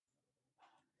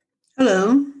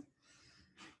Hello,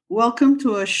 welcome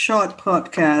to a short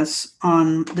podcast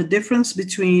on the difference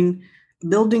between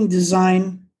building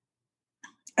design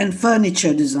and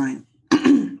furniture design.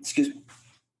 Excuse me.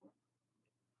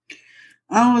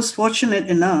 I was fortunate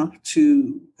enough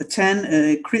to attend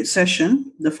a crit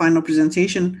session, the final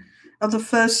presentation of the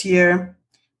first year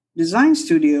design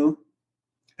studio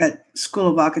at School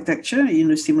of Architecture at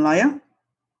University of Malaya,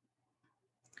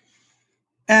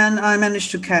 and I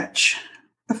managed to catch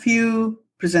a few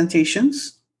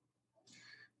presentations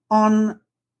on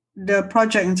the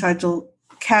project entitled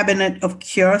Cabinet of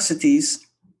Curiosities.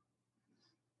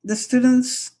 The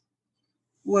students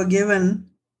were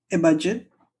given a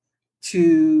budget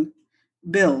to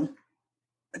build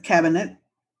a cabinet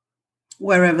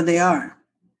wherever they are.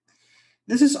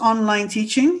 This is online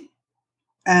teaching,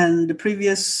 and the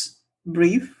previous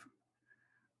brief,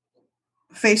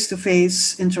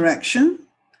 face-to-face interaction,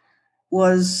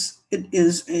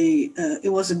 it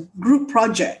was a group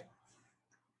project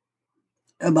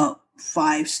about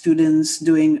 5 students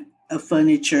doing a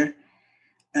furniture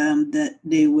that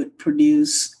they would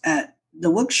produce at the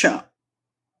workshop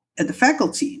at the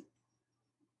faculty.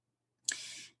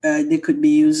 They could be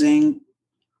using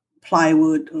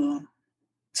plywood or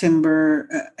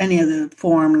timber, any other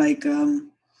form like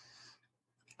um,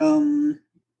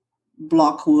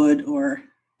 blockwood or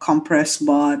compressed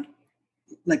board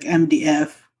like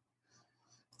MDF.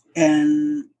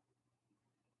 And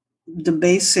the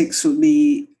basics would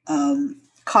be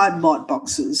cardboard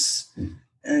boxes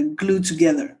glued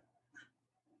together.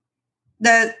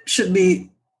 That should be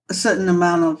a certain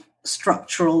amount of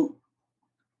structural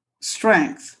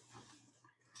strength.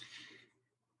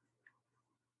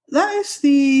 That is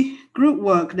the group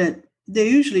work that they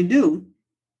usually do.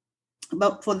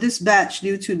 But for this batch,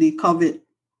 due to the COVID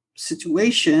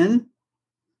situation,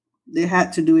 they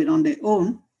had to do it on their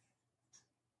own.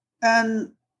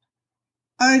 And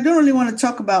I don't really want to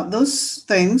talk about those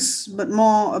things, but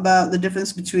more about the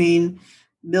difference between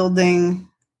building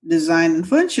design and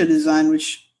furniture design,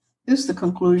 which is the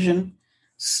conclusion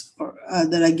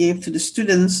that I gave to the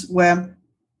students, where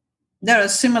there are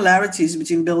similarities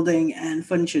between building and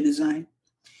furniture design.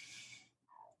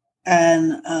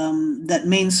 And that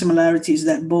main similarity is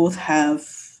that both have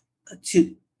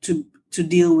to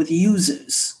deal with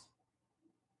users.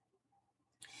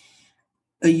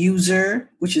 A user,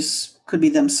 which could be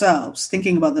themselves,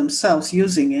 thinking about themselves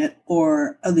using it,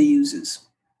 or other users.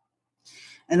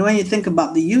 And when you think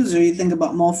about the user, you think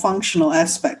about more functional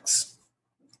aspects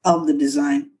of the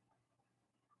design.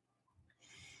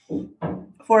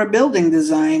 For a building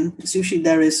design, it's usually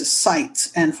there is a site,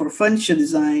 and for furniture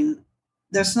design,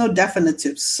 there's no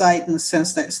definitive site in the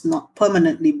sense that it's not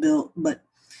permanently built, but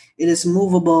it is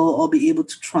movable or be able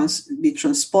to be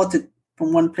transported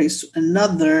from one place to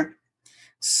another.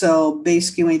 So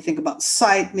basically, when you think about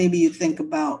site, maybe you think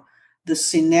about the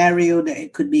scenario that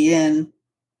it could be in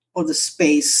or the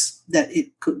space that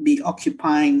it could be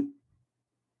occupying.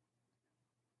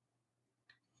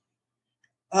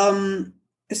 In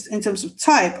terms of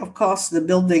type, of course, the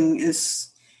building is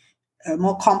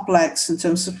more complex in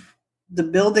terms of the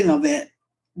building of it,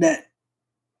 that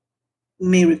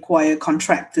may require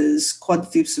contractors,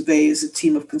 quantitative surveyors, a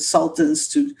team of consultants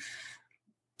to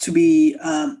be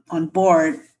on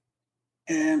board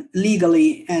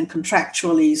legally and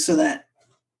contractually so that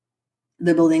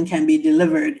the building can be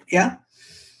delivered. Yeah.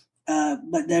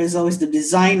 But there is always the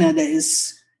designer that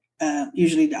is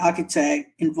usually the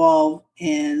architect involved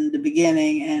in the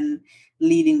beginning and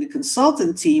leading the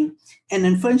consultant team. And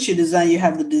in furniture design, you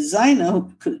have the designer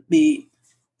who could be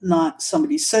not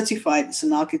somebody certified as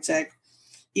an architect,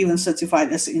 even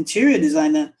certified as an interior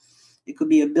designer. It could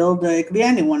be a builder, it could be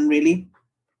anyone really.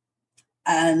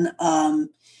 And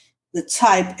the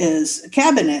type is a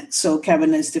cabinet. So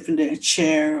cabinet is different than a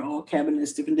chair, or cabinet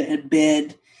is different than a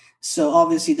bed. So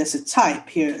obviously there's a type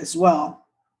here as well.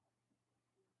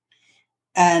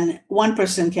 And one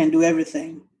person can do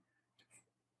everything.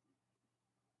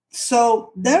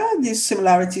 So there are these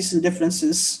similarities and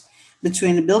differences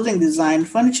between the building design and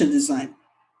furniture design.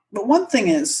 But one thing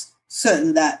is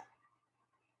certain, that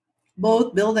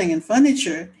both building and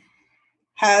furniture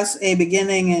has a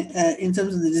beginning in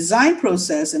terms of the design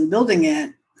process, and building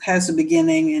it has a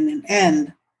beginning and an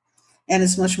end. And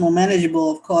it's much more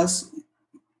manageable, of course,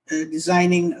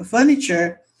 designing a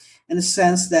furniture in the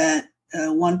sense that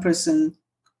one person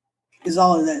is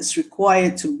all that's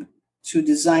required to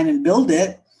design and build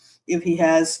it. If he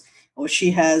has or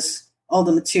she has all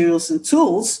the materials and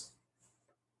tools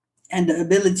and the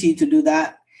ability to do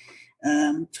that,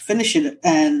 to finish it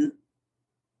and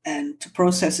to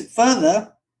process it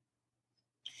further.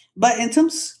 But in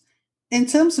terms in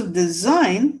terms of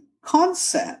design,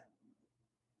 concept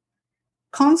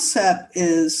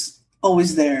is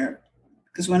always there,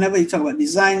 because whenever you talk about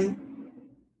design,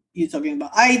 you're talking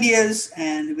about ideas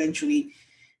and eventually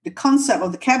the concept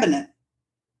of the cabinet.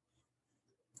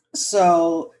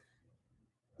 So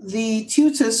the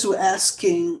tutors were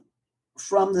asking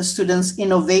from the students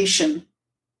innovation,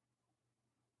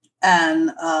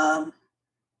 and um,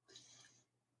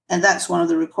 and that's one of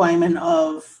the requirement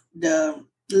of the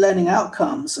learning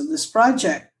outcomes of this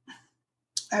project.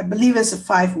 I believe it's a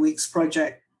 5 weeks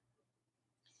project.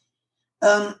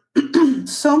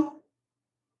 So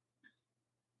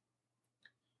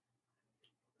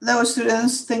there were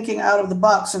students thinking out of the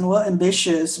box and were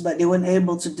ambitious, but they weren't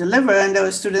able to deliver. And there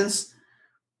were students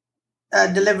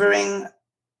delivering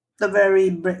the very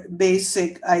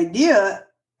basic idea,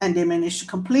 and they managed to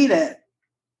complete it.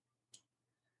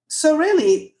 So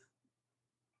really,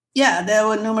 yeah, there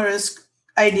were numerous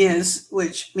ideas,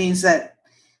 which means that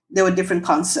there were different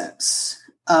concepts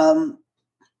of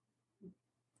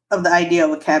the idea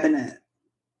of a cabinet.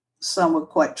 Some were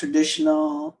quite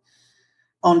traditional.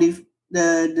 Only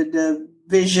the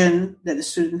vision that the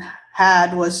student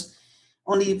had was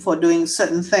only for doing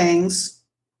certain things,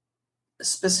 a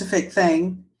specific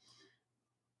thing.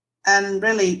 And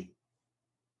really,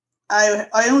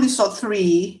 I only saw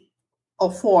 3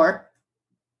 or 4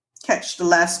 catch the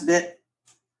last bit.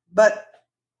 But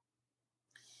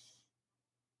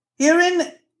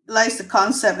herein lies the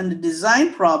concept and the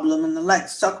design problem. And I'd like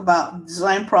to talk about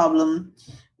design problem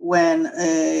when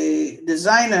a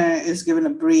designer is given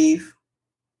a brief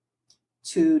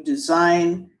to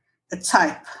design a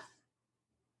type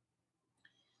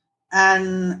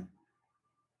and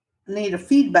need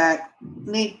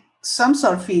some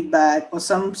sort of feedback or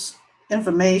some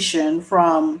information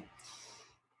from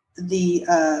the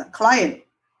client.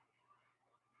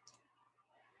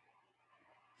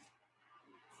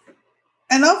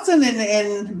 And often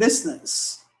in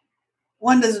business,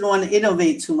 one doesn't want to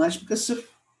innovate too much because of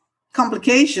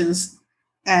complications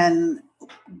and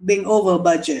being over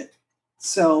budget.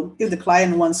 So if the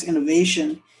client wants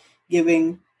innovation,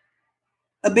 giving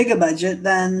a bigger budget,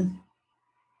 then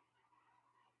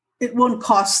it won't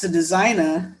cost the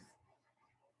designer,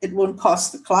 it won't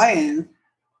cost the client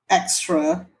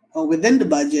extra or within the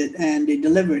budget, and they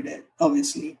delivered it,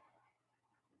 obviously.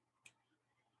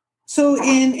 So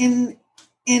in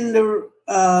the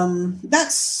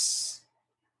that's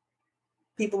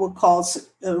people would call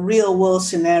a real world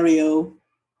scenario,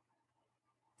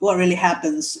 what really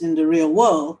happens in the real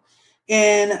world.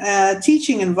 In a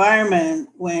teaching environment,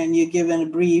 when you're given a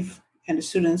brief and the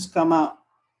students come up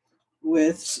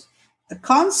with a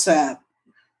concept,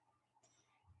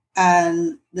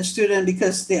 and the student,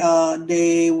 because they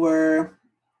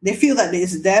feel that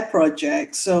it's their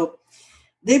project, so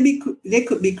they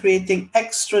could be creating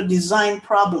extra design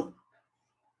problem.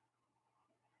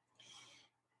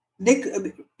 They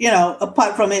could,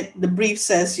 apart from it, the brief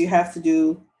says you have to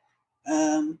do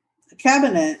a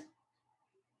cabinet,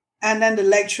 and then the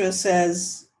lecturer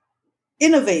says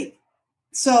innovate.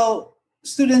 So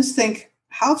students think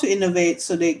how to innovate,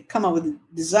 so they come up with a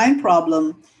design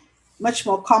problem much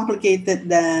more complicated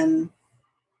than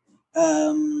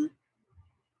um,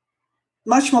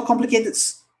 much more complicated,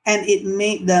 and it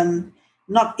made them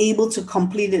not able to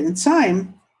complete it in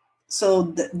time.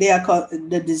 So they are called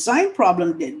the design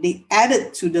problem that they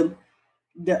added to the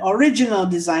original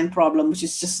design problem, which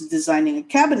is just designing a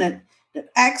cabinet. That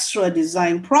extra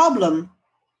design problem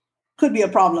could be a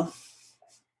problem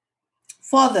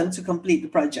for them to complete the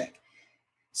project.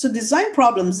 So design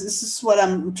problems, this is what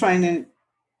I'm trying to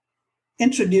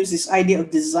introduce, this idea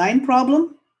of design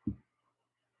problem.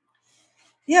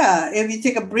 Yeah, if you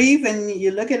take a brief and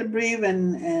you look at a brief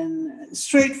and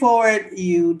straightforward,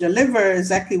 you deliver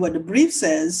exactly what the brief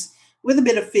says with a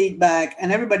bit of feedback,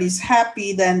 and everybody's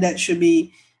happy, then that should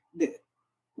be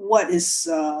what is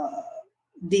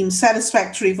deemed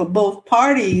satisfactory for both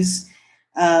parties.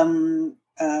 Um,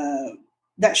 uh,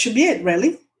 that should be it,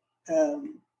 really.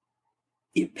 Um,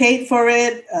 you paid for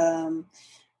it,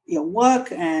 your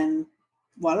work, and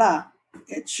voila,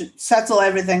 it should settle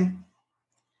everything.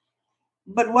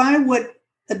 But why would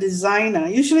a designer,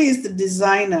 usually it's the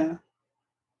designer,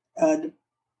 the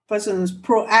person who's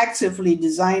proactively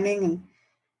designing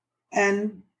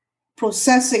and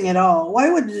processing it all, why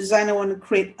would the designer want to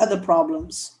create other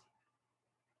problems?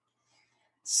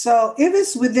 So if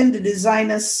it's within the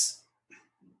designer's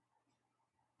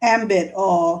ambit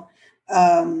or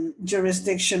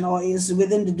jurisdiction, or is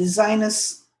within the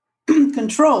designer's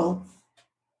control,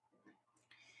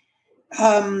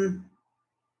 um,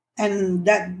 and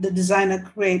that the designer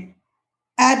create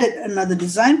added another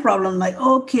design problem, like,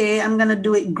 okay, I'm going to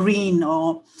do it green,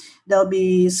 or there'll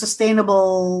be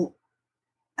sustainable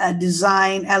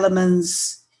design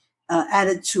elements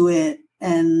added to it,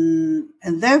 and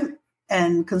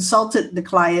consulted the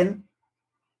client.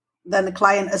 Then the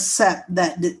client accept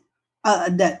that the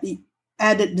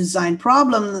added design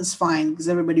problem is fine because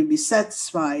everybody will be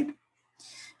satisfied.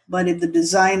 But if the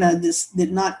designer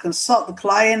did not consult the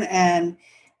client, and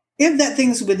if that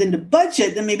thing's within the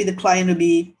budget, then maybe the client will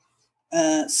be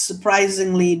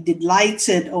surprisingly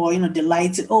delighted, or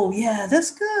delighted. Oh yeah,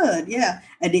 that's good. Yeah,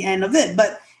 at the end of it.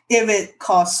 But if it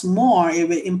costs more,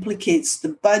 if it implicates the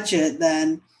budget,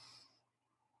 then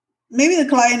maybe the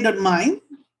client don't mind.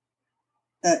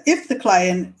 If the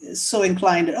client is so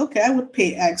inclined that, okay, I would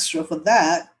pay extra for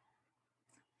that.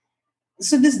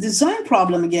 So this design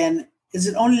problem, again, is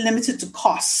it only limited to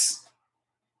costs?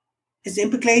 Is the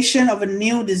implication of a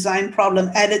new design problem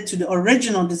added to the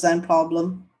original design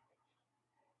problem?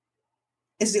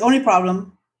 Is the only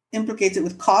problem implicated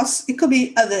with costs? It could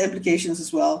be other implications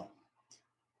as well.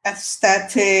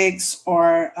 Aesthetics,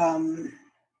 or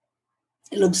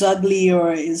it looks ugly,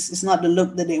 or it's not the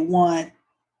look that they want.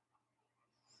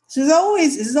 So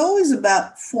it's always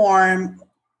about form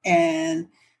and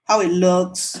how it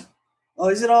looks,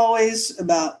 or is it always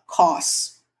about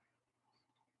costs?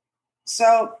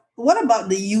 So what about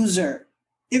the user?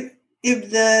 If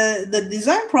the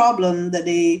design problem that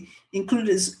they include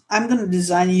is, I'm going to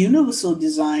design a universal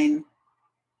design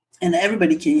and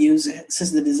everybody can use it,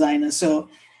 says the designer. So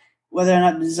whether or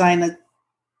not the designer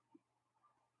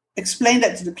explained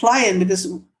that to the client, because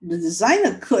the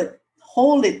designer could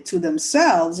hold it to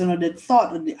themselves, the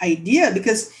thought or the idea,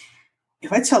 because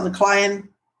if I tell the client,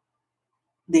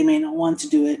 they may not want to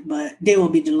do it, but they will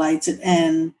be delighted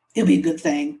and it'll be a good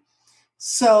thing.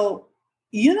 So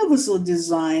universal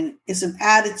design is an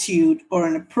attitude or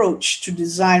an approach to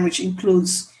design which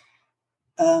includes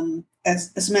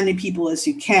as many people as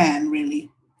you can, really.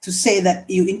 To say that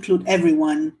you include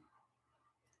everyone,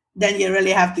 then you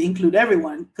really have to include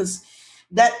everyone, because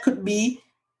that could be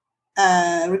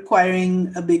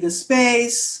requiring a bigger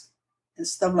space and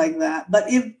stuff like that.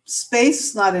 But if space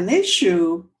is not an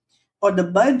issue, or the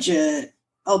budget,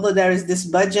 although there is this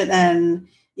budget, and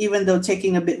even though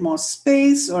taking a bit more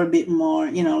space or a bit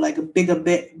more, like a bigger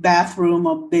bathroom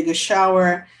or bigger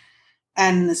shower,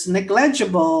 and it's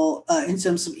negligible in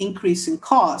terms of increasing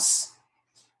costs,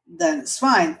 then it's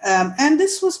fine. And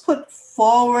this was put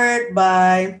forward,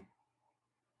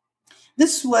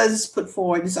 this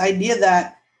idea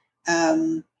that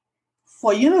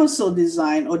for universal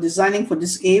design, or designing for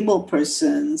disabled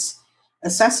persons,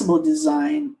 accessible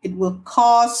design, it will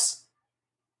cost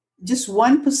just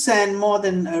 1% more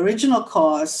than original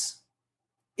cost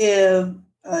if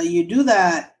you do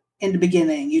that in the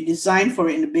beginning. You design for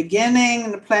it in the beginning,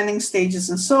 in the planning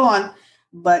stages and so on.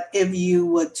 But if you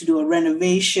were to do a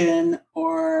renovation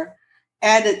or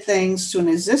added things to an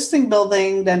existing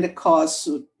building, then the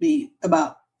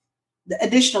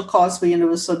additional cost for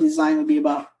universal design would be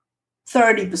about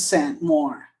 30%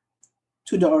 more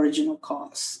to the original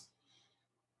cost.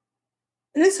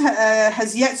 This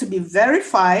has yet to be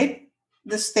verified,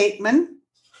 the statement,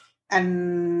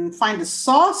 and find the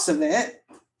source of it.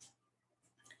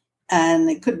 And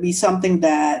it could be something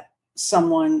that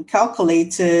someone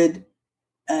calculated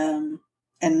and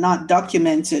not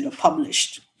documented or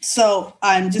published. So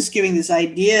I'm just giving this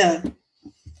idea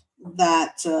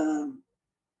that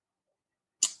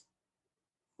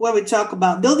when we talk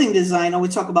about building design, or we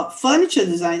talk about furniture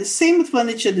design, the same with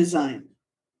furniture design.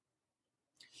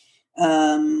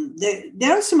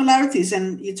 There are similarities,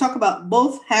 and you talk about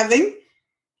both having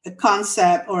a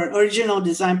concept or an original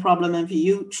design problem, and if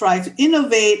you try to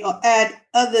innovate or add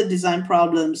other design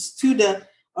problems to the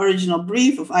original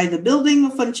brief of either building or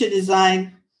furniture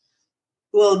design,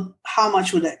 well, how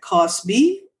much would that cost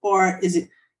be? Or is it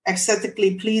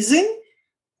aesthetically pleasing?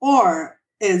 Or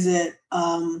is it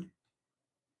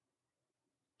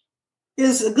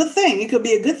is a good thing? It could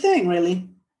be a good thing, really.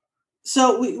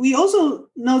 So we also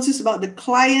notice about the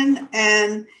client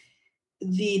and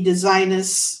the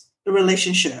designer's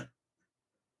relationship.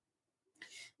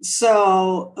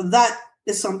 So that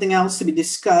is something else to be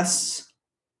discussed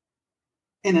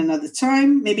in another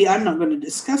time. Maybe I'm not going to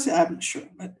discuss it. I'm not sure.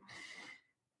 But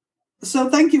so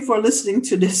thank you for listening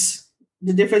to this,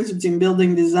 the difference between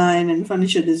building design and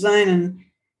furniture design. And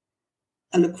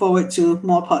I look forward to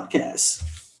more podcasts.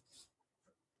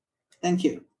 Thank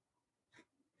you.